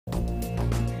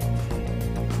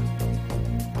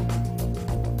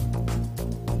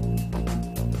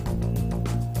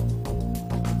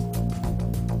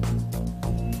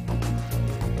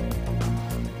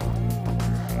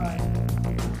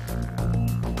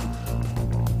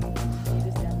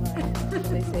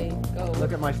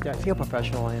Look at my stats. See how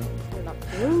professional I am. You're not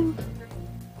true.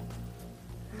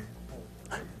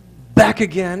 Back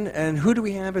again, and who do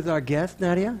we have as our guest,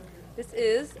 Nadia? This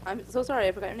is, I'm so sorry,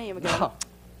 I forgot your name again. Oh.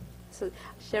 So,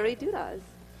 Sherry Dudas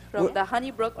from the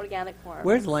Honeybrook Organic Farm.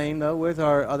 Where's Lane, though? Where's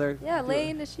our other... Yeah,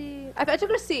 Lane, is she... I took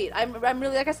her seat. I'm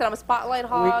really, like I said, I'm a spotlight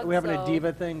hog. We having a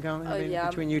diva thing coming yeah,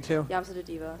 between you two? Yeah, I'm such a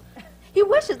diva. He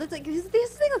wishes. It's like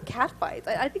this thing with cat fights.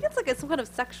 I think it's like some kind of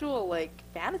sexual like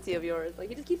fantasy of yours. Like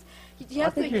he just keeps. He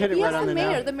has think to, you hit it he right has on the the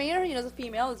mayor. nail. The mayor, is a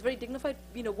female. Is a very dignified,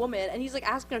 woman, and he's like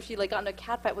asking her if she like got in a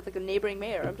cat fight with like a neighboring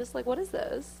mayor. I'm just like, what is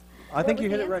this? I think you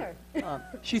hit it right.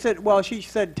 She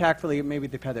said tactfully maybe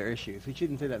they've had their issues. She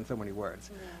didn't say that in so many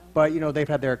words. Yeah. But, they've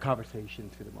had their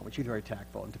conversations through the moment. She's very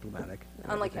tactful and diplomatic.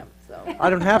 Unlike him, so. I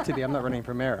don't have to be. I'm not running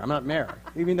for mayor. I'm not mayor.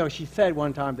 Even though she said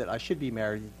one time that I should be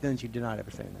mayor, then she denied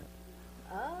ever saying that.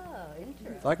 Oh,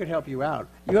 interesting. So I could help you out.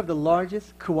 You have the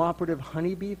largest cooperative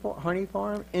honey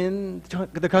farm in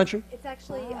the country? It's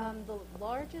actually the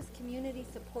largest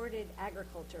community-supported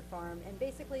agriculture farm, and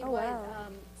basically wow.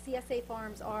 CSA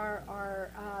farms are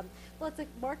well, it's a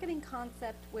marketing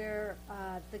concept where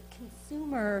the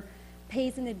consumer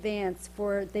pays in advance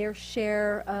for their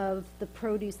share of the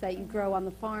produce that you grow on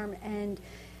the farm, and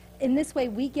in this way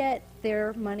we get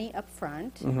their money up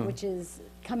front, which is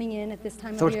coming in at this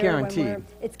time So of it's year. guaranteed.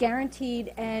 It's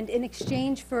guaranteed, and in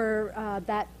exchange for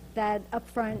that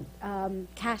upfront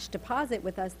cash deposit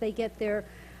with us, they get their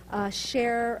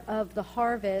share of the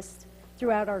harvest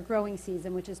throughout our growing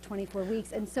season, which is 24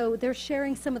 weeks. And so they're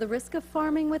sharing some of the risk of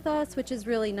farming with us, which is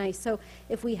really nice. So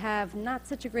if we have not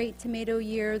such a great tomato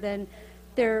year, then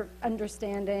they're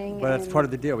understanding. But that's part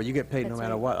of the deal. But you get paid no That's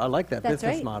matter right. what. I like that That's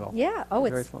business right. model. Yeah. Oh,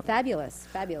 Very it's smart. fabulous.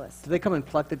 Fabulous. Do they come and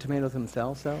pluck the tomatoes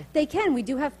themselves, though? They can. We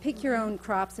do have pick your own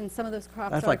crops, and some of those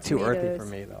crops That's are like too tomatoes. earthy for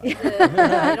me, though. You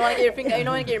don't want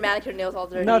to get your manicure nails all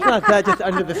dirty. No, it's not that. Just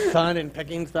under the sun and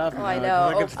picking stuff. Oh, I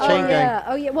know. Like it's Oh, chain gang. Yeah.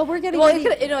 Oh, yeah. Well, we're getting Well,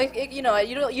 ready. you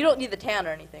don't need the tan or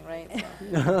anything, right?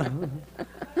 So.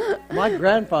 My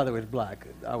grandfather was black,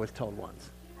 I was told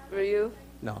once. Were you?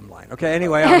 No, I'm lying. Okay,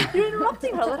 anyway. You're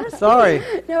interrupting her. Let her speak. Sorry.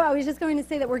 No, I was just going to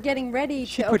say that we're getting ready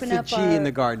She to puts open the up G our... in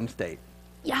the Garden State.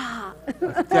 Yeah. I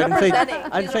didn't say, I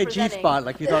didn't say representing. G-spot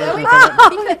like you thought I was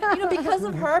going to say. Because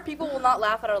of her, people will not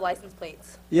laugh at our license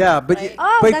plates. Yeah, but Right.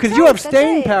 Oh, because that's you right, have that's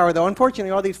staying right. power, though. Unfortunately,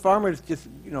 all these farmers just,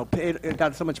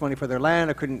 got so much money for their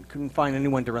land or couldn't find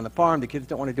anyone to run the farm. The kids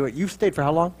don't want to do it. You've stayed for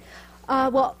how long?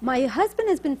 Well, my husband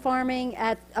has been farming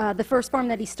at the first farm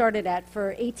that he started at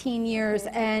for 18 years,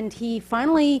 and he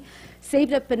finally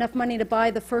saved up enough money to buy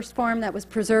the first farm that was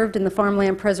preserved in the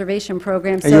Farmland Preservation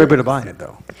Program. And you were able to buy it,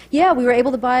 though. Yeah, we were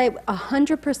able to buy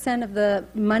 100% of the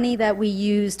money that we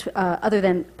used, other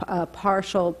than a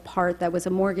partial part that was a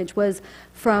mortgage, was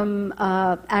from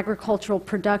agricultural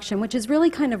production, which is really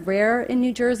kind of rare in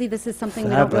New Jersey. This is something we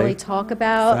don't Sadly. really talk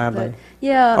about. Sadly. But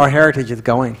yeah, Our heritage is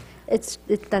going.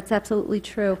 that's absolutely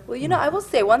true. Well, I will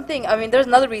say one thing. I mean, there's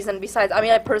another reason besides. I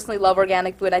mean, I personally love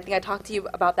organic food. I think I talked to you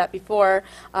about that before.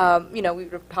 We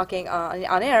were talking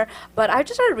on air. But I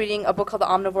just started reading a book called The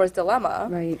Omnivore's Dilemma.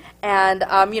 Right. And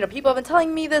people have been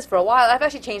telling me this for a while. I've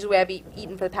actually changed the way I've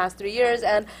eaten for the past 3 years.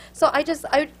 And so I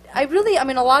really, a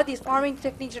lot of these farming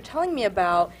techniques you're telling me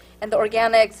about, and the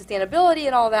organic sustainability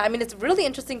and all that. I mean, it's really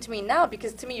interesting to me now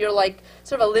because to me you're like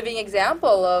sort of a living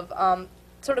example of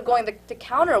sort of going to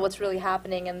counter what's really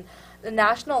happening in the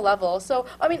national level. So,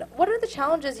 what are the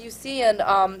challenges you see in,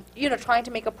 trying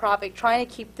to make a profit, trying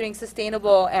to keep things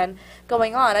sustainable and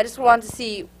going on? I just wanted to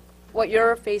see what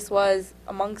your face was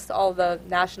amongst all the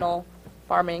national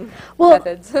farming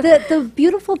methods. The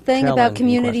beautiful thing about Challenging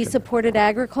community-supported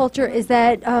agriculture is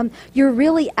that you're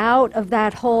really out of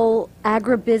that whole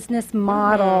agribusiness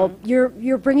model.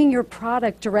 You're bringing your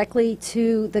product directly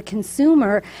to the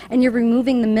consumer, and you're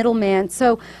removing the middleman.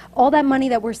 So all that money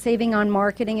that we're saving on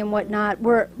marketing and whatnot,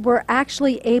 we're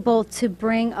actually able to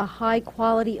bring a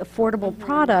high-quality, affordable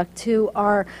product to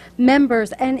our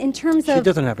members. And in terms She of...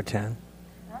 doesn't have a tan.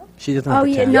 She doesn't have Oh a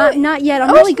yeah, tan. not yet.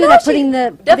 I'm really good at putting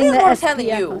the definitely more SPF tan than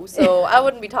you, on. so I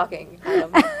wouldn't be talking.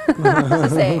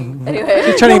 Just saying. Anyway.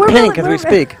 She's turning we're pink really- as we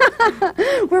speak.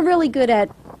 We're really good at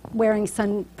wearing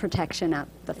sun protection at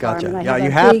the farm. Gotcha. And I Yeah, have you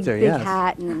a have big, to, big yes.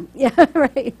 hat and yeah,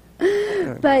 right.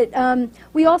 But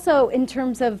we also, in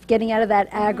terms of getting out of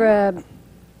that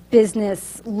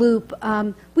agribusiness loop,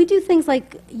 we do things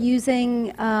like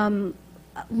using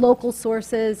local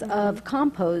sources of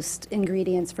compost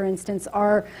ingredients. For instance,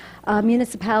 our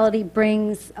municipality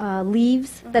brings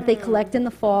leaves that they collect in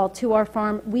the fall to our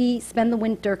farm. We spend the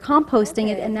winter composting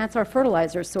it, and that's our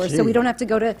fertilizer source. So we don't have to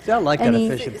go to See, I like that any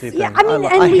efficiency Yeah, thing. I mean,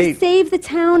 I and we hate- save the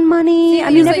town money. I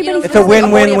mean, everybody. It's a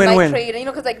win-win-win-win. Ammonium nitrate, you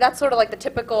know, because like that's sort of like the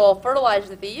typical fertilizer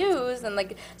that they use, and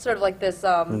like sort of like this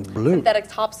blue. synthetic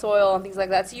topsoil and things like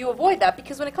that. So you avoid that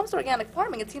because when it comes to organic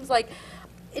farming, it seems like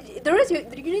there is you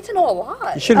need to know a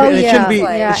lot. It should Oh, be, it yeah. should be,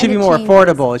 Yeah, it should and be it more changes.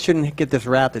 affordable. It shouldn't get this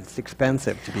rap that's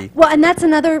expensive to be. Well, and that's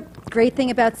another great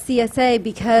thing about CSA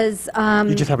because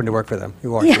You just happen to work for them.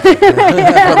 You are. That's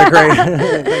why they're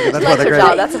great. That's why Like they're your great.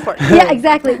 job, that's important. yeah,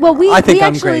 exactly. Well, I think we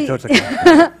I'm actually great, so it's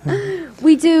okay.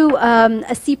 we do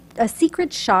a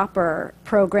secret shopper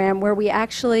program where we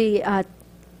actually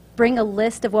bring a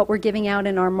list of what we're giving out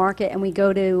in our market, and we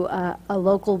go to a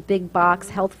local big box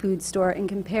health food store and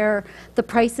compare the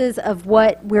prices of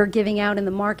what we're giving out in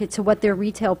the market to what their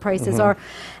retail prices are.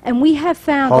 And we have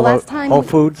found the last time. Whole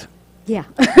Foods? Yeah,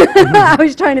 I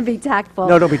was trying to be tactful.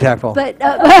 No, don't be tactful. But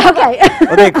okay.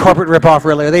 Are they a corporate ripoff,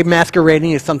 really? Are they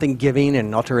masquerading as something giving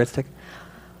and altruistic?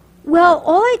 Well,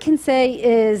 all I can say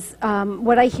is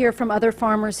what I hear from other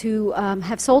farmers who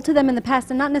have sold to them in the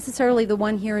past, and not necessarily the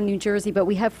one here in New Jersey, but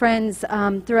we have friends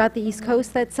throughout the East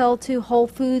Coast that sell to Whole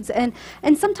Foods, and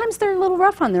sometimes they're a little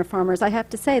rough on their farmers, I have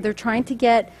to say. They're trying to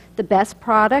get the best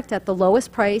product at the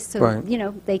lowest price so, Right. you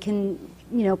know, they can,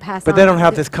 you know, pass But on. they don't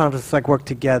have the- this concept like work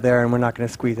together and we're not going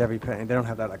to squeeze every penny. They don't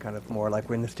have that kind of more like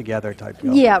we're in this together type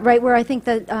deal. Yeah, right, where I think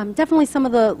that definitely some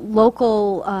of the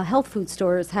local health food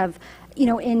stores have, you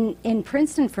know, in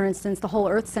Princeton, for instance, the Whole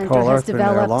Earth Center Whole has Earth's been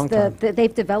there a long developed time.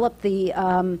 they've developed the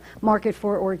market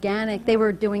for organic. They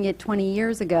were doing it 20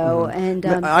 years ago, and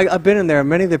I've been in there.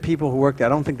 Many of the people who work there, I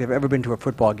don't think they've ever been to a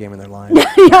football game in their lives.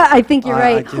 yeah, I think you're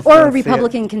I right. just Or a don't see it.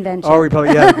 Republican convention. Oh,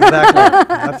 Republic, yeah,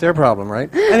 exactly. That's their problem, right?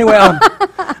 Anyway,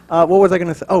 what was I going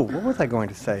to say? Oh, what was I going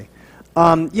to say?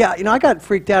 Yeah, you know, I got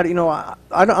freaked out. You know,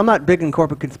 I'm not big in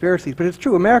corporate conspiracies, but it's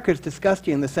true. America is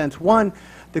disgusting in the sense, one,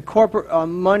 the corporate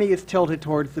money is tilted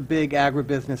towards the big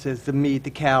agribusinesses, the meat, the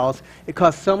cows. It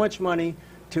costs so much money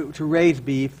to raise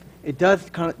beef. It does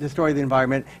kind of destroy the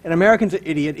environment. And Americans are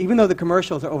idiot. Even though the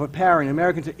commercials are overpowering,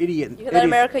 Americans are idiot. You hear that,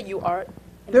 America? You are.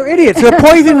 They're idiots. They're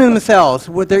poisoning themselves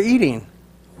with what they're eating.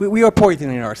 We are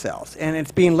poisoning ourselves. And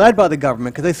it's being led by the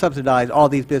government because they subsidize all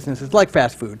these businesses like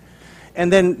fast food.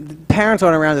 And then parents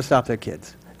aren't around to stop their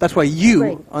kids. That's why you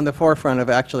Right. on the forefront of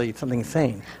actually something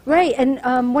sane. Right,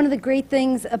 and one of the great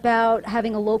things about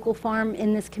having a local farm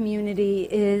in this community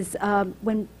is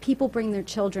when people bring their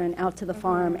children out to the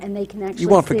farm and they can actually You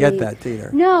won't forget see- that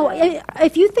either. No,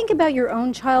 if you think about your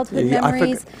own childhood Yeah, I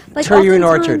memories, forgot- like Turin oftentimes-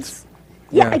 orchards.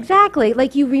 Yeah, Yeah. exactly.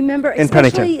 Like you remember, In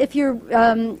Pennington. especially if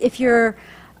you're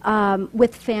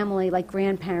with family, like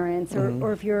grandparents,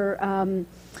 or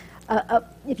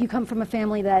if you come from a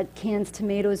family that cans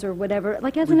tomatoes or whatever.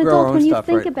 Like as We an grow our adult, own when you stuff,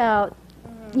 think right. about,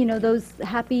 you know, those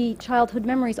happy childhood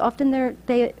memories, often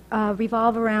they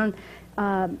revolve around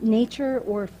nature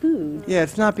or food. Yeah,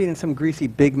 it's not being in some greasy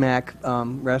Big Mac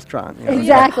restaurant. You know.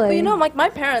 Exactly. But you know, like my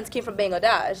parents came from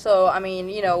Bangladesh, so I mean,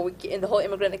 you know, in the whole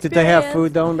immigrant Did experience. they have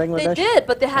food though in Bangladesh? They did,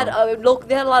 but they had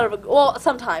they had a lot of, well,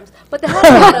 sometimes, but they had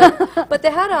a lot of, but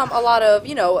they had a lot of,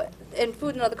 you know, in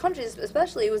food in other countries,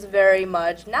 especially, it was very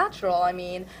much natural. I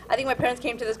mean, I think my parents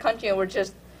came to this country and were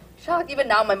just shocked. Even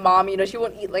now, my mom, you know, she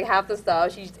won't eat like half the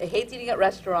stuff. She hates eating at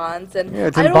restaurants, and Yeah,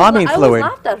 it's I embalming I fluid. always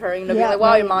laughed at her, you know, Yeah, being like, "Wow,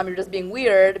 right. your mom, you're just being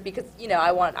weird," because you know,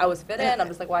 I was fit in. I'm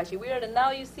just like, "Why is she weird?" And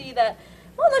now you see that.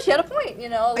 Well, no, she had a point, you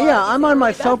know. a lot Yeah, of these I'm things on are my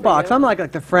really bad for soapbox. you. I'm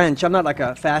like the French. I'm not like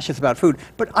a fascist about food.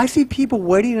 But I see people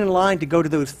waiting in line to go to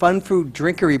those fun food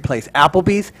drinkery place,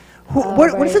 Applebee's.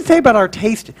 What does right. it say about our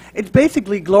taste? It's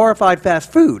basically glorified fast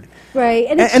food. Right,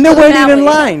 And, it's and they're for the waiting in family.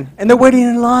 line. And they're waiting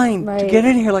in line to Right. get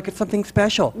in here like it's something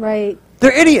special. right.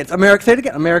 They're idiots. Say it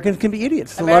again. Americans can be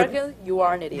idiots. America, you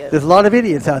are an idiot. There's a lot of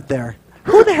idiots out there.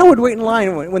 Who the hell would wait in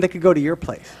line when they could go to your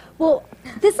place? Well,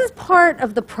 this is part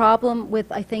of the problem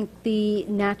with, I think, the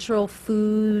natural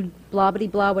food,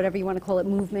 blah-blah-blah, whatever you want to call it,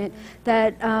 movement,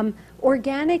 that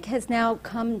organic has now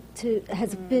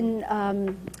has been,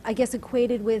 I guess,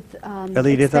 equated with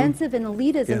Elitism? expensive and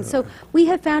elitism. Yeah. So we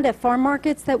have found at farm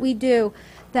markets that we do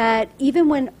that even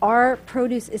when our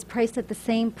produce is priced at the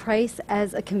same price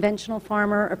as a conventional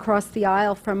farmer across the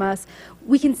aisle from us,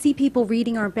 we can see people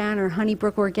reading our banner,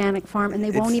 Honeybrook Organic Farm, and they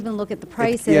won't It's- even look at the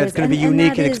prices. Yeah, it's going to be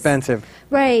unique that and is- expensive.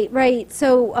 Right, right.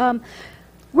 So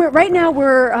Right now,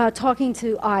 we're talking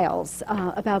to Isles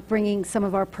about bringing some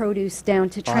of our produce down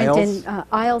to Trenton.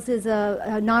 Isles is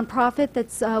a nonprofit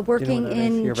that's working that is?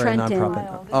 in You're very Trenton.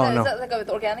 nonprofit. Is Oh, that, no. is that like with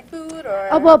organic food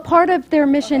or? Well, part of their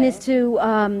mission is to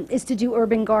do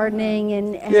urban gardening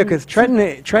and Yeah, because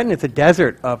Trenton is a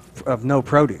desert of no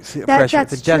produce. Fresh.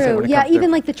 that's It's a desert true. when it Yeah, comes to-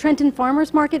 even like the Trenton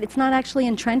Farmers Market, it's not actually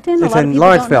in Trenton. It's a lot in of people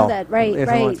Lawrenceville. don't know that. Right, It's in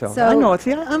right. Lawrenceville. So I know it.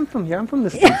 See, I'm from here. I'm from the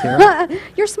States here.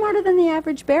 you're smarter than the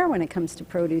average bear when it comes to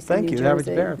produce. Thank in you, New the average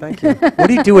Jersey. bear. Thank you. What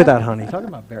do you do with that honey? Talk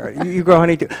about bear. You grow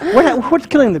honey too. What's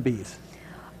killing the bees?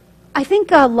 I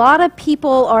think a lot of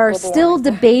people are Global still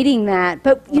warming. debating that,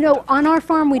 but you know, on our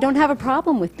farm we don't have a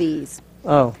problem with bees.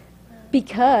 Oh,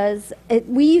 Because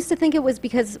we used to think it was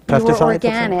because we were Pesticides or something?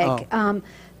 organic,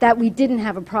 that we didn't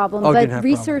have a problem. Oh, But didn't have a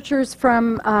problem. researchers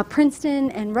from Princeton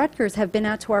and Rutgers have been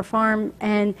out to our farm,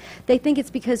 and they think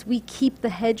it's because we keep the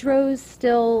hedgerows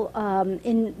still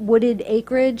in wooded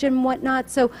acreage and whatnot.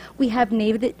 So we have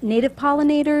native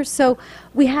pollinators. So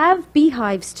we have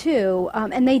beehives too,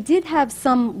 and they did have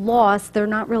some loss. They're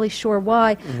not really sure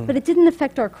why, Mm-hmm. but it didn't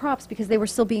affect our crops because they were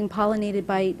still being pollinated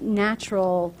by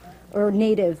natural or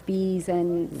native bees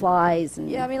and flies.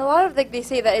 And Yeah, I mean, a lot of like they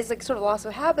say that it's like sort of loss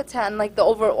of habitat and like the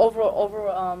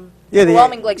yeah.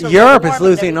 overwhelming like sort of Europe global is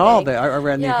warming losing and all everything. the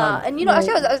around the Yeah, economy. and you know,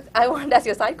 actually, I wanted to ask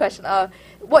you a side question.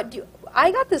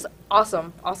 I got this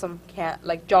awesome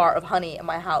like jar of honey in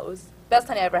my house. Best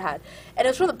honey I ever had, and it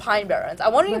was from the Pine Barrens.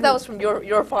 I'm wondering if that was from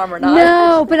your farm or not.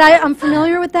 No, but I'm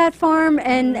familiar with that farm,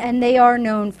 and they are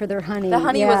known for their honey. The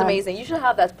honey was yeah. amazing. You should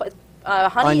have that. I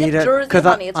Honey, need it's it Jersey because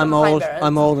honey. It's I'm from Pine old. Barrens.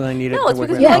 I'm old and I need it. No, to it's work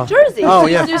because with. you like Jersey. Oh, So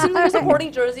yeah. you're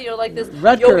supporting Jersey. You're like this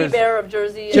Rutgers. Yogi Bear of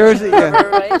Jersey. Jersey, whatever,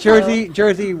 yeah. right?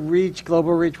 Jersey Reach,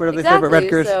 Global Reach, whatever they say, but Exactly,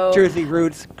 Rutgers, so- Jersey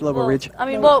Roots, Global Well, Reach. I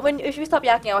mean, well, if you stop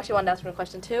yakking, I actually wanted to ask you a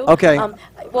question too. Okay.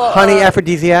 Well, Honey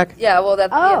aphrodisiac. Yeah, well,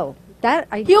 that. Oh, that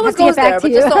I He always have to goes get back there, to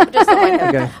but you. just don't mind him.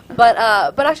 Okay.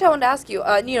 But actually, I wanted to ask you.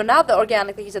 You know, now the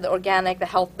organic, like you said, the organic, the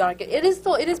health market, it is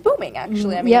booming.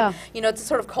 Actually, I mean, yeah. you know, it's a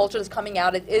sort of culture that's coming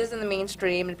out. It is in the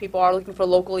mainstream, and people are looking for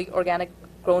locally organic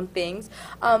grown things.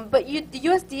 But the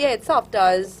USDA itself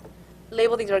does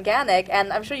label things organic,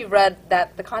 and I'm sure you've read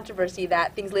that the controversy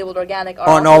that things labeled organic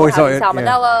are and also always having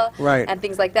yeah. salmonella Right. and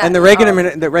things like that. And the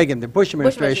the Bush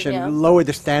administration yeah. lowered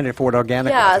the standard for what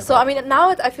organic Yeah, was. so I mean, now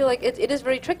I feel like it is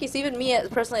very tricky. So even me,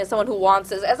 personally, as someone who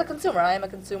wants, as a consumer, I am a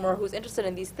consumer who's interested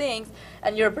in these things,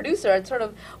 and you're a producer, it's sort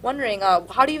of wondering,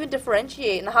 how do you even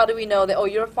differentiate, and how do we know that, oh,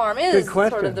 your farm is Good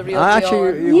question. sort of the real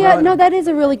Actually, deal? you Yeah, brought- no, that is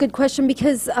a really good question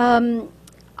because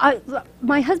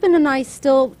my husband and I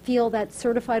still feel that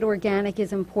certified organic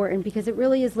is important because it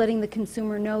really is letting the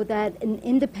consumer know that an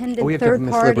independent we have to have third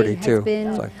Miss party Liberty, has too.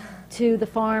 been Sorry. to the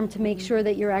farm to make sure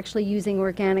that you're actually using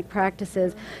organic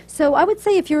practices. So I would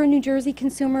say if you're a New Jersey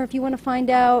consumer, if you want to find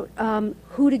out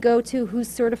who to go to, who's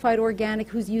certified organic,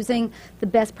 who's using the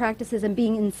best practices and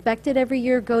being inspected every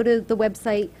year, go to the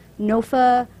website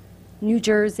NOFA New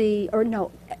Jersey, or no,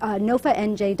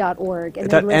 nofanj.org. Is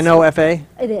that NOFA?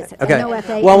 It is. Okay.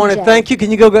 NOFA. Well, I want to thank you.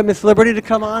 Can you go get Miss Liberty to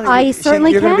come on? I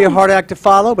certainly You're going to be a can. hard act to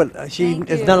follow, but she Thank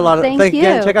has you. done a lot of. Thank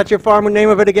again. you. Check out your farm. The name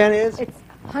of it again is. It's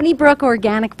Honeybrook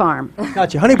Organic Farm.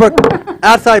 Gotcha. Honeybrook,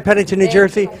 outside Pennington, New Thank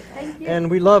Jersey, you.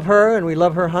 and we love her and we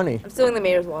love her honey. I'm stealing the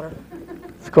mayor's water.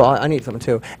 It's cool. I need some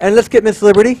too. And let's get Miss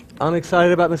Liberty. I'm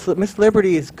excited about Miss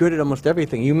Liberty. Is good at almost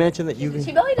everything. You mentioned that you.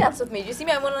 She belly danced with me. Did you see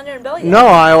me? I went on there and belly danced. No,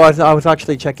 I was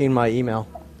actually checking my email.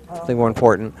 Something more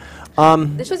important.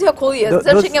 This shows you how cool he is.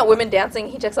 Instead of checking out women dancing,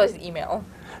 he checks out his email.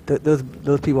 Those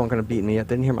people aren't going to beat me yet.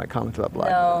 They didn't hear my comments about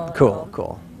blood. No, Cool, no.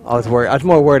 cool. I was worried. I was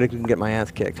more worried I could get my ass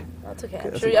kicked. That's okay. I'm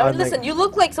Because sure. I I mean, think- listen, you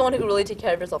look like someone who can really take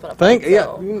care of yourself in a Thank fight, yeah,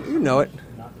 so- you know it.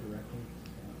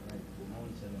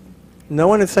 No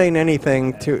one is saying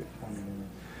anything to.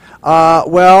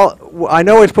 Well, I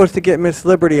know we're supposed to get Miss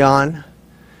Liberty on.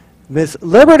 Miss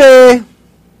Liberty.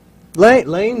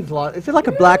 Lane's lost. Is it like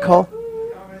a black hole?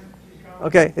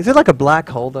 Okay, is it like a black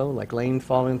hole though, like Lane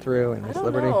falling through and I Miss don't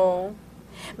Liberty? know.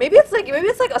 Maybe it's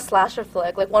like a slasher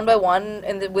flick, like one by one,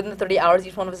 and within the 30 hours,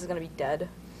 each one of us is gonna be dead.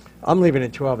 I'm leaving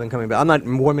at 12 and coming back. I'm not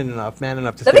woman enough, man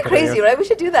enough to That'd stay be for the crazy, year. right? We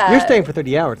should do that. You're staying for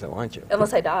 30 hours though, aren't you?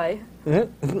 Unless I die.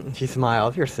 She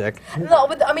smiles. You're sick. No,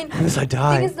 but I mean, Unless I the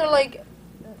die. thing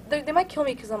is, they might kill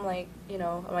me because I'm like,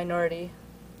 a minority.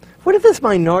 What is this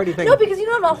minority thing? No, because in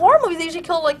horror movies they usually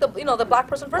kill like the black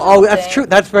person first. Oh, or that's something. true.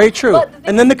 That's very true. But the thing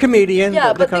And then is- the comedian. Yeah,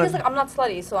 the but the thing kind is, like, I'm not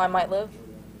slutty, so I might live.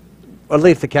 Or at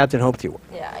least the captain hopes you.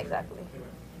 Yeah, exactly.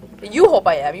 But you hope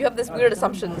I am. You have this weird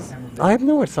assumptions. I have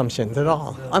no assumptions at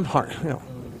all. I'm hard.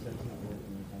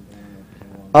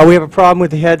 We have a problem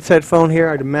with the headset phone here.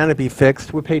 I demand it be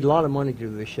fixed. We paid a lot of money to do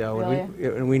this show,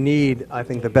 and we need, I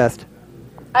think, the best.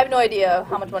 I have no idea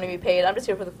how much money we paid. I'm just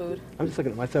here for the food. I'm just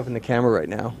looking at myself in the camera right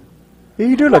now. Yeah,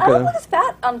 you do look I good. don't look as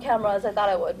fat on camera as I thought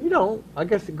I would. You don't. I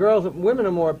guess women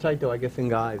are more uptight though, I guess, than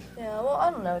guys. Yeah, well, I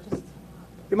don't know. Just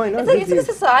My nose, it's like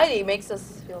society makes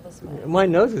us feel this way. my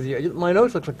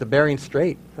nose looks like the Bering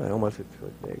Strait. Almost, it's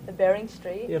really big. The Bering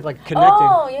Strait? Yeah, it's like connecting.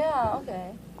 Oh, yeah,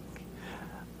 okay.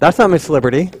 That's not Miss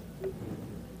Liberty.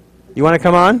 You want to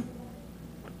come on?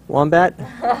 Wombat?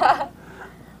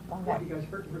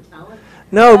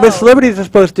 No, Miss Liberty's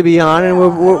supposed to be on,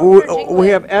 and we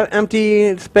have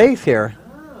empty space here.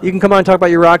 You can come on and talk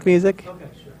about your rock music. Okay,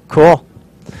 sure. Cool.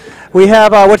 We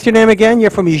have, what's your name again? You're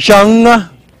from Young.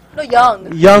 No,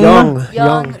 Young.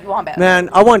 Young Wombat. Man,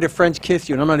 I wanted to French kiss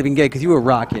you, and I'm not even gay because you were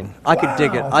rocking. I could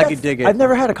dig it. I could dig it. I've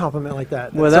never had a compliment like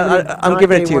that. Well, I'm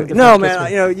giving it to you. No,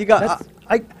 man, you got.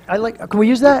 I like. Can we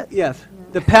use that? Yes.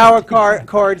 The power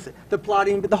chords, the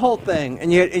plotting, the whole thing,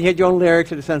 and you had your own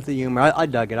lyrics and a sense of humor. I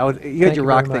dug it. You had your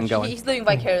rock thing going. He's living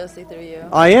vicariously through you.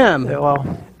 I am. Yeah,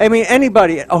 well, I mean,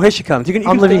 anybody. Oh, here she comes.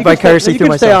 I'm living vicariously through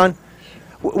myself. You can stay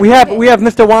on. We have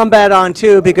Mr. Wombat on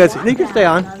too because you can stay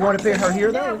on. you want to pay her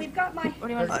here though? Yeah, we've got my...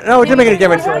 No, it doesn't make any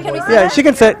difference. Yeah, she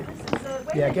can sit.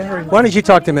 Yeah, get her. Why don't you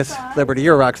talk to Miss Liberty?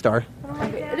 You're a rock star.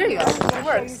 There you go. It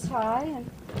works.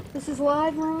 This is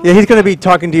live, Ron? Yeah, he's going to be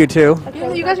talking to you too.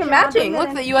 You guys are matching.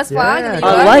 Look, the U.S. flag and the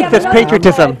I U.S. like this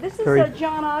patriotism. This is Very-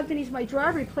 John Ogden. He's my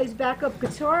driver. He plays backup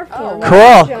guitar for me.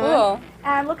 Cool. John.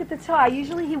 And look at the tie.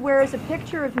 Usually he wears a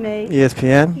picture of me.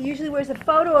 ESPN. He usually wears a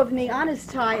photo of me on his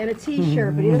tie and a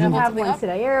T-shirt, but he doesn't have one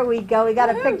today. Here we go. We got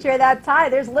a picture of that tie.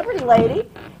 There's Liberty Lady.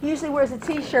 He usually wears a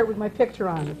T-shirt with my picture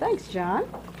on it. Thanks, John.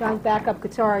 John's backup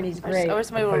guitar, and he's great. I wish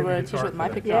somebody would wear a T-shirt with my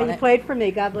picture Yeah, on he it. played for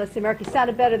me. God bless America. He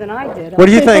sounded better than I did. What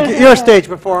do you think? You're a stage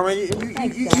performer. You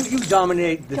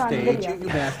dominate the John, stage. video. You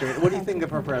master it. What do you think of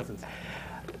her presence?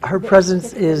 Her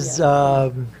presence is.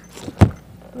 Well,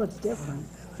 it's different.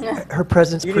 Her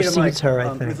presence You need a mic. precedes her.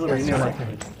 I Miss think. Liberty, That's no. what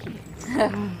I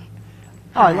think.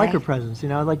 Oh, I like her presence. You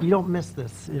know, like you don't miss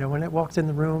this. You know, when it walks in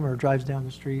the room or drives down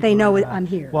the street. They know or, I'm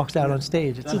here. Walks out on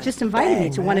stage. It's He like, just invited me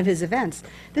dang, to one man. of his events.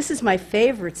 This is my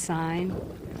favorite sign.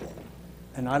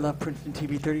 And I love Princeton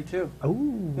TV 32.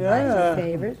 Ooh. Yeah.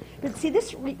 Favorite. But see,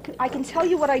 I can tell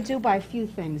you what I do by a few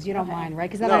things. You don't mind, right?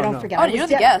 Because then No, I don't no. forget. Oh, I was you're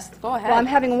the guest. Go ahead. Well, I'm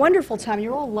having a wonderful time.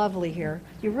 You're all lovely here.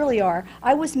 You really are.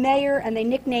 I was mayor, and they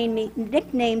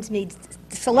nicknamed me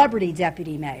celebrity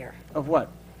deputy mayor Of what?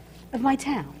 of my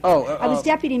town. Oh, I was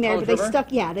deputy mayor, Tom's but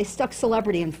River? they stuck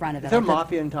celebrity in front of it. Is there I thought-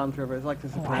 mafia in Tom's River? It's like the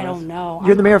Sopranos. I don't know.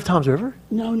 You're the mayor of Tom's River?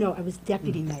 No, I was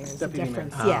deputy mayor. There's a Deputy mayor.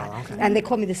 difference, Oh, yeah. okay. And they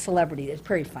called me the celebrity. It's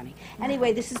pretty funny.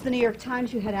 Anyway, this is the New York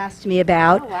Times you had asked me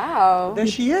about. Oh, wow. There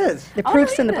she is. The Oh,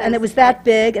 proofs my and it goodness. was that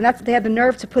big, and they had the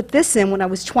nerve to put this in when I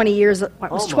was 20 years. I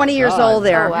was 20 years old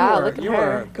there. Oh, wow. You were- look at you her.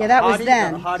 were Yeah, that was hottie,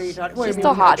 then. hottie. She's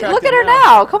still hot. Look at her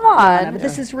now. Come on. But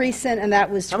this is recent, and that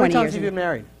was How 20 many years times have you been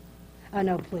married? Oh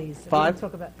no, please. I don't 5?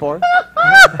 Talk about. 4?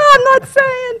 I'm not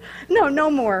saying. No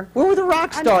more. We're with a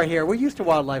rock star here. We're used to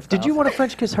wildlife Did you want to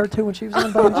French kiss her too when she was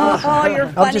on? Oh, you're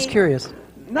funny. I'm just curious.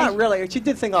 Not really. She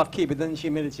did sing off key, but then she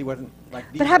admitted she wasn't like.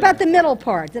 But how about the middle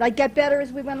part? Did I get better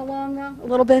as we went along, though? A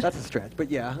little bit. That's a stretch,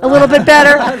 but yeah. A little bit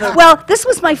better. Well, this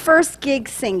was my first gig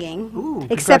singing, Ooh,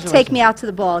 except take me out to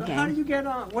the ball How do game. you get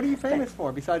on? What are you famous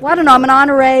for besides? Well, I don't know. I'm an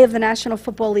honoree of the National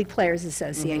Football League Players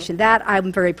Association. That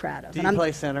I'm very proud of. Do And you I'm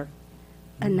play center?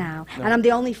 now, and I'm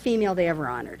the only female they ever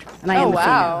honored. And I Oh, am a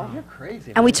wow. female. You're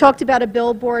crazy. And we talked about a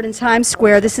billboard in Times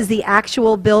Square. This is the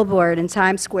actual billboard in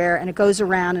Times Square, and it goes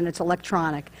around and it's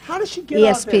electronic. How does she get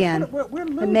off this? ESPN. We're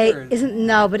It may-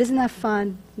 losers. but isn't that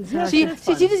fun? She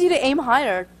teaches you to aim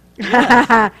higher.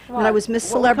 And I was Miss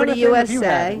What kind Celebrity of fame have you USA.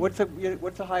 had?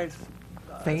 What's the highest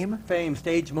Fame? fame,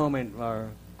 stage moment, or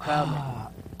crowd moment?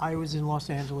 I was in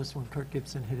Los Angeles when Kirk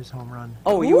Gibson hit his home run.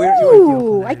 Oh, you were.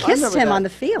 Ooh, I I kissed remember him that. on the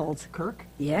field. Kirk?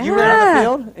 Yeah. You ran on the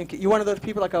field? And you one of those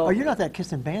people like, Oh, you're not that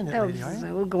kissing bandit Oh, lady, are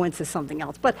you? we'll go into something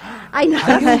else, but I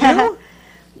know.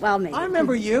 Well, maybe. I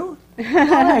remember you. Oh,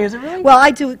 hey, is it really? Well, I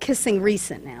do kissing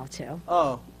recent now too,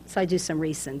 Oh. so I do some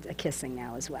recent kissing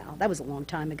now as well. That was a long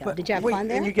time ago. But Did you have wait, fun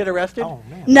there? And you get arrested? Oh,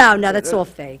 man. No, that's all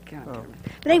fake. But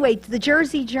anyway, the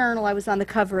Jersey Journal, I was on the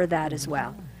cover of that as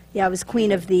well. Yeah, I was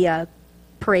queen of the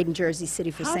parade in Jersey City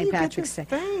for How do St. you get Patrick's this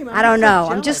Day. fame? I don't I'm so know. I'm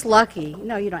jealous. just lucky.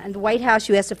 No, you don't. And the White House,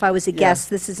 you asked if I was a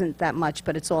guest. This isn't that much,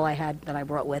 but it's all I had that I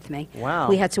brought with me. Wow.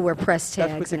 We had to wear press That's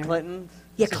tags. with the and Clintons?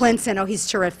 Yeah, Clinton. Oh, he's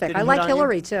terrific. Did I he like hit on you?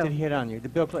 Hillary, Did he too. hit on you?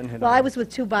 Did Bill Clinton hit Well, on I you? was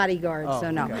with 2 bodyguards, Oh, so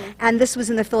no. okay. And this was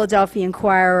in the Philadelphia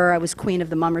Inquirer. I was queen of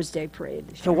the Mummers Day Parade.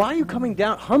 this So year. why are you coming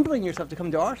down, humbling yourself to come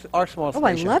to our small Oh,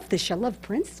 I station? love this show. I love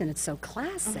Princeton. It's so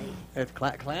classy. It's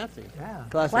classy. Yeah.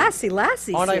 Classy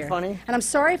Lassie's Aren't I here. funny? And I'm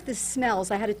sorry if this smells.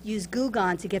 I had to use Goo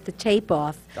Gone to get the tape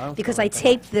off Don't because smell I like that.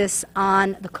 taped this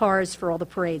on the cars for all the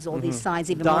parades, all these signs,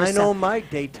 even more so.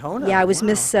 Dynamite Daytona. Yeah, I was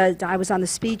Wow. I was on the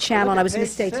Speed Channel, Look and I at was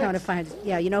Miss page Daytona. 6.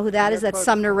 Yeah, you know who that is? That's That's what-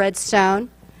 Sumner Redstone.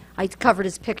 I covered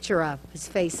his picture up, his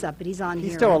face up, but he's on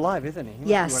He's here. still alive, isn't he? He must be,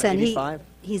 Yes, what, and 85?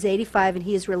 he's 85, and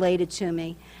he is related to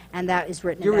me, and that is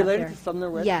written You're about related there. to Sumner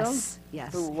Redstone? Yes,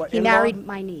 yes. Who, what, He in-law? married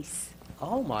my niece,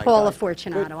 Oh, my Paula God.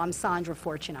 Fortunato. Good. I'm Sandra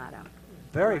Fortunato.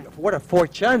 What a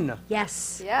fortune.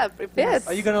 Yes. Yeah, it fits.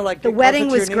 Are you going to, like, The get wedding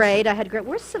closer to was your niece? great. I had great.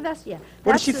 Where's Sylvester? Yeah. What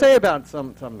did that's she the- say about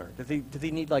Sumner? Does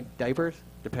he need, like, diapers?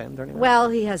 Depends or anything? Well,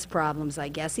 he has problems, I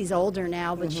guess. He's older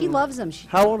now, but she loves him.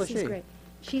 How old is she's she? Great.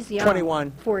 She's young.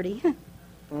 21. 40.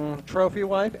 Trophy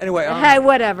wife? Anyway, Hey,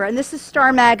 whatever. And this is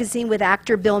Star Magazine with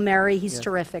actor Bill Murray. He's Yeah.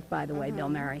 terrific, by the way, Bill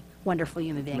Murray. Wonderful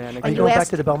human being. Man, Are And you you going back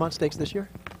asked, to the Belmont Stakes this year?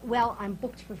 well, I'm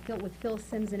booked for with Phil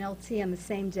Sims and LT on the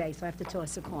same day, so I have to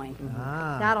toss a coin.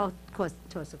 Ah. That'll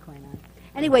toss a coin on.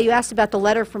 Anyway, you asked about the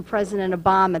letter from President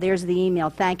Obama. There's the email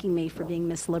thanking me for being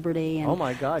Miss Liberty. And Oh,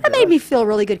 my God. that made me feel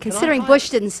really good, considering hide? Bush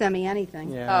didn't send me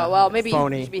anything. Yeah. Oh, well, maybe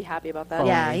Phony. you should be happy about that. Phony.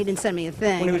 Yeah, he didn't send me a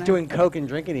thing. When he was and I- doing coke and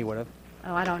drinking, he would have.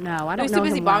 Oh, I don't know. I He don't was know too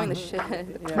busy him bombing well. the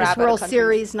shit. the Miss crap out of World countries.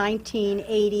 Series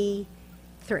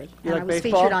 1983. You And like I was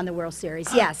baseball? featured on the World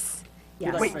Series. Yes.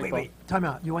 Yes. like Wait, baseball? Time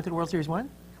out. You went to the World Series one?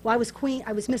 Well, I was queen.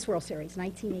 I was Miss World Series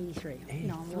 1983.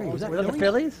 No, I'm 83. old. Was that Were that the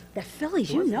Phillies? Phillies? The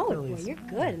Phillies, you was the know it. Phillies. Boy, you're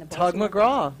good in the Tug Baltimore.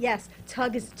 McGraw. Yes,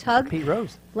 Tug is Tug. Pete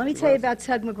Rose. Let me tell you about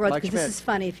Tug McGraw, Mike because this Schmidt. is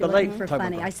funny if The you're looking late for Tug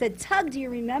funny. McGraw. I said, Tug, do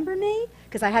you remember me?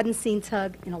 Because I hadn't seen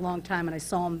Tug in a long time, and I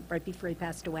saw him right before he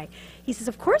passed away. He says,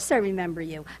 of course I remember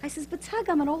you. I says, but Tug,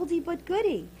 I'm an oldie but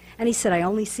goodie. And he said, I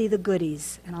only see the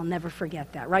goodies, and I'll never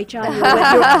forget that. Right, John?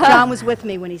 John was with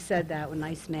me when he said that. A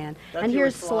nice man. That's And you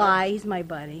here's and Sly? Sly. He's my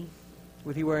buddy.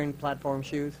 Was he wearing platform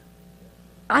shoes?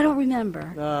 I don't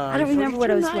remember. I don't remember what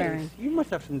I was wearing. You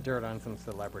must have some dirt on some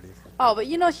celebrities. Oh, but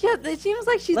you know, it seems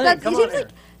like she's Lenny, got. come It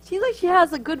seems on like she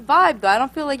has a good vibe, though. I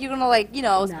don't feel like you're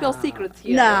gonna spill secrets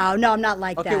here. No, no, I'm not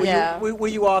like Okay, that. Yeah. were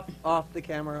you off the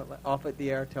camera, off at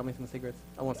the air? Tell me some secrets.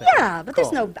 I won't say. Yeah, but Cool.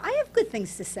 there's no. I have good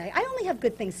things to say. I only have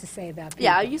good things to say about people.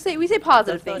 Yeah, we say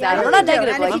positive That's things. not Adam. We're true. not You do.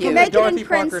 negative And like if you you. can make it Dorothy in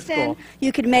Parker Princeton, School.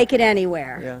 you could make it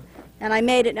anywhere. Yeah. And I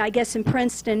made it, I guess, in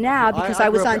Princeton now because I I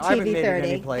was grew on up- I haven't TV made it 30.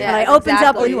 any place. And I Yeah, opened up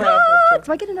exactly. with, Yeah, that's what?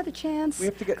 Do I get another chance? We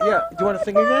have to get. Yeah. Do you want to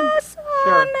sing again? Across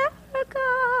Sure. America.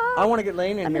 I want to get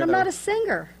Lane in I mean, here. I'm not though. a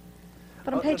singer,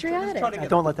 but I'm Oh, let's try to patriotic. get-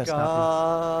 Don't let that stop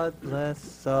God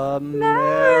bless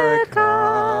America.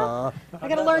 I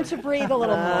got to learn to breathe a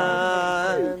little more.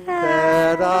 And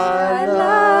that I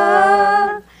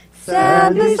love,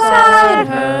 Stand beside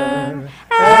her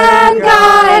and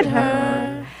guide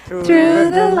her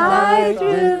through the light,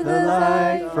 through the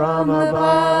light from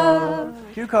above,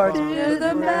 Cue cards. Through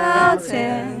the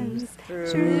mountains,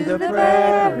 through the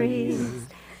prairies,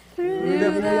 through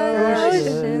the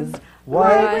oceans,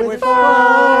 white with foam.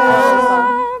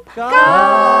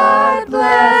 God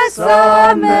bless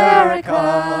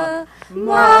America,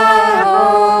 my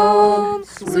home,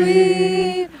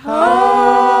 sweet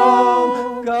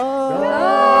home.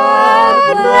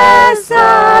 God bless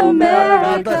America.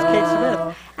 God bless Kate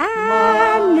Smith.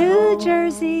 and New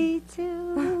Jersey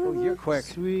Oh, too. you're quick.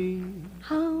 Sweet.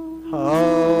 Home.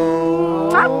 Oh.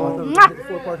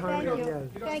 Four-part harmony. Yeah.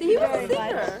 Thank He you was a very much.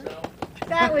 singer.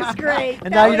 That was great.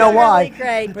 And now you know why. Really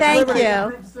great. Thank Liberty.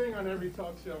 you. Sing on every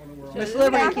talk show in the world. Miss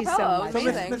Liberty. Thank you so much. So,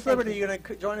 Amazing. Miss Liberty, you going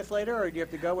to join us later, or do you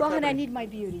have to go? What's Well, and I happening? need my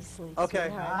beauty sleep. Okay.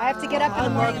 I have to get up in the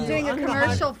morning. I'm doing a I'm gonna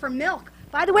commercial for milk.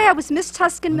 By the way, I was Miss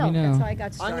Tuscan Let Milk. me That's know. how I got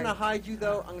I'm started. going to hide you,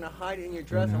 though. I'm going to hide in your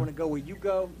dress. I want to go where you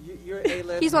go. You're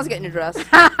A-list. He just wants to get in your dress. And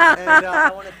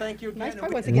I want to thank you again. Nice and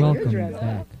part we- was to get your Welcome dress.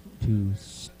 back to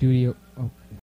Studio. Oh,